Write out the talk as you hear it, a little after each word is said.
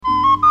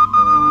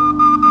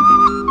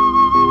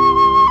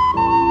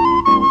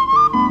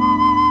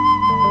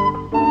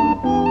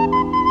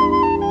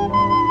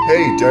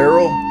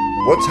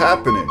what's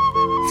happening?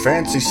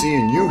 Fancy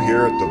seeing you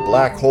here at the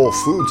Black Hole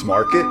Foods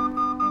Market.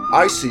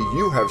 I see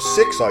you have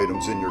 6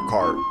 items in your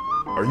cart.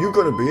 Are you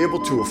going to be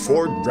able to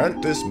afford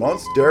rent this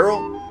month,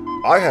 Daryl?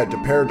 I had to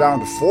pare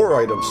down to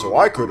 4 items so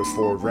I could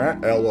afford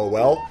rent,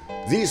 LOL.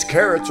 These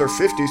carrots are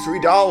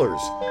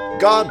 $53.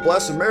 God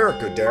bless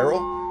America,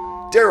 Daryl.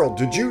 Daryl,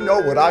 did you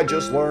know what I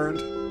just learned?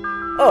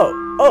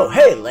 Oh,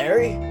 hey,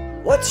 Larry.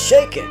 What's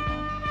shaking?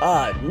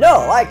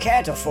 No, I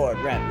can't afford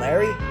rent,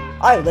 Larry.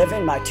 I live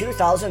in my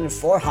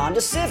 2004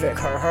 Honda Civic,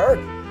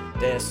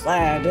 This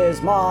land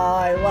is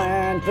my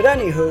land. But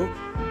anywho,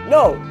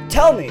 no,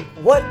 tell me,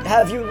 what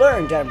have you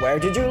learned and where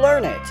did you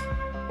learn it?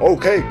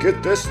 Okay,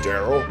 get this,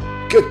 Daryl.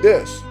 Get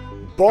this.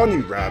 Bunny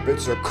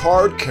rabbits are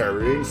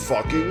card-carrying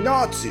fucking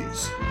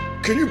Nazis.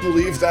 Can you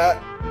believe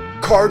that?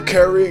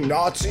 Card-carrying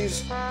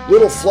Nazis?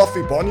 Little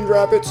fluffy bunny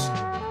rabbits?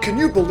 Can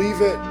you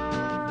believe it?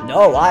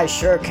 No, I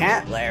sure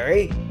can't,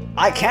 Larry.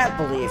 I can't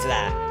believe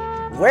that.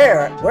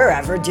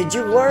 Wherever did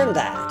you learn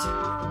that?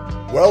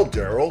 Well,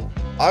 Daryl,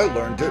 I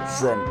learned it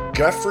from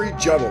Geoffrey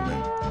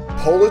Gentleman,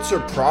 Pulitzer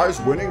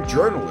Prize-winning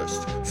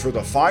journalist for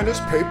the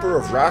finest paper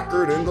of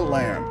record in the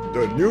land,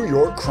 the New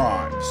York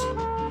Crimes.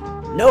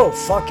 No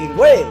fucking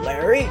way,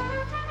 Larry.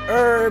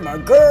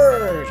 My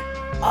gird.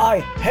 I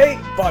hate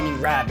bunny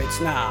rabbits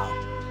now.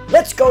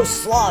 Let's go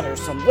slaughter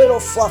some little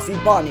fluffy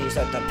bunnies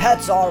at the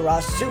Pets R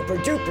Us Super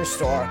Duper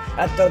store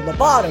at the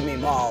Lobotomy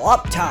Mall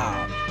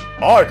uptown.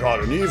 I got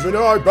an even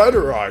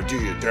better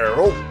idea,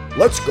 Daryl.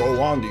 Let's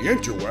go on the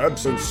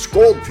interwebs and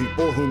scold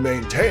people who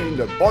maintain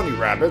that bunny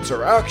rabbits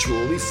are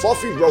actually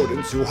fluffy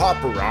rodents who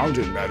hop around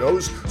in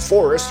meadows,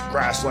 forests,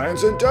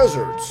 grasslands, and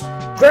deserts.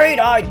 Great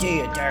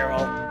idea,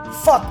 Daryl.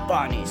 Fuck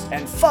bunnies,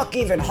 and fuck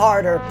even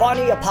harder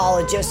bunny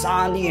apologists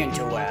on the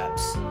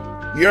interwebs.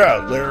 Yeah,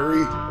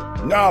 Larry.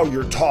 Now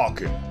you're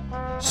talking.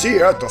 See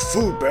you at the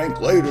food bank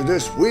later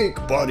this week,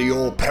 buddy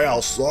old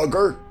pal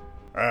slugger.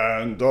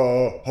 And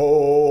the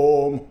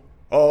home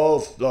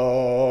of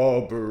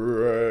the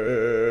brave.